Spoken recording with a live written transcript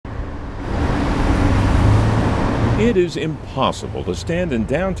It is impossible to stand in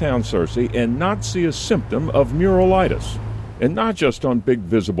downtown Searcy and not see a symptom of muralitis, and not just on big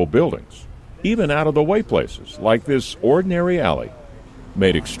visible buildings, even out-of-the-way places like this ordinary alley,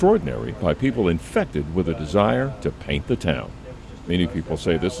 made extraordinary by people infected with a desire to paint the town. Many people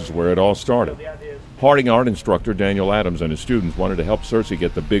say this is where it all started. Harding art instructor Daniel Adams and his students wanted to help Searcy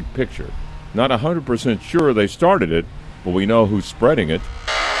get the big picture. Not 100% sure they started it, but we know who's spreading it.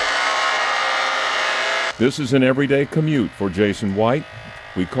 This is an everyday commute for Jason White.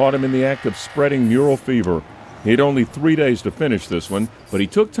 We caught him in the act of spreading mural fever. He had only 3 days to finish this one, but he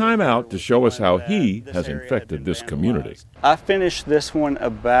took time out to show us how he has infected this community. I finished this one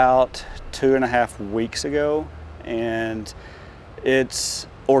about 2.5 weeks ago, and it's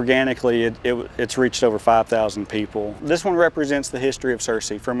organically, it's reached over 5,000 people. This one represents the history of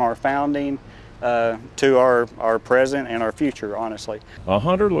Searcy, from our founding to our present and our future, honestly. A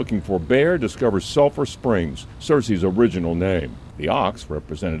hunter looking for bear discovers Sulphur Springs, Searcy's original name. The ox,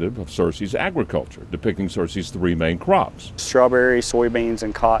 representative of Searcy's agriculture, depicting Searcy's 3 main crops: strawberry, soybeans,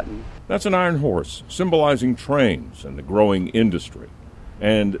 and cotton. That's an iron horse, symbolizing trains and the growing industry.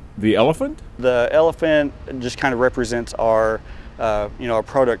 And the elephant? The elephant just kind of represents our our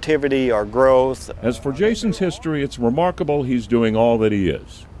productivity, our growth. As for Jason's history, it's remarkable he's doing all that he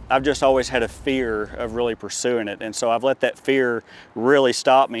is. I've just always had a fear of really pursuing it, and so I've let that fear really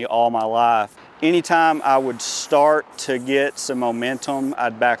stop me all my life. Anytime I would start to get some momentum,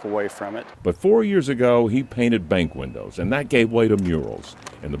 I'd back away from it. But 4 years ago, he painted bank windows, and that gave way to murals.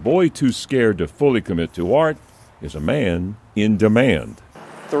 And the boy too scared to fully commit to art is a man in demand.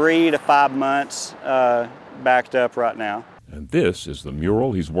 3 to 5 months backed up right now. And this is the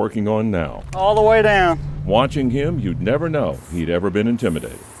mural he's working on now. All the way down. Watching him, you'd never know he'd ever been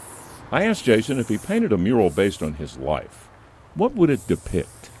intimidated. I asked Jason if he painted a mural based on his life, what would it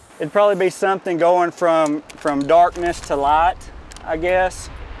depict? It'd probably be something going from darkness to light, I guess.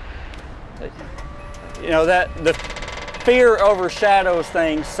 That the fear overshadows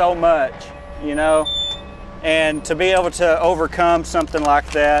things so much, and to be able to overcome something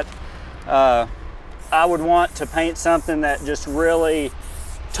like that, I would want to paint something that just really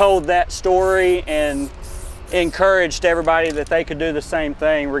told that story and encouraged everybody that they could do the same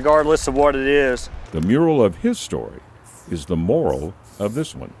thing regardless of what it is. The mural of his story is the moral of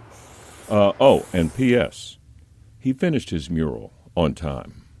this one. And P.S. He finished his mural on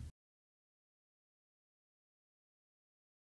time.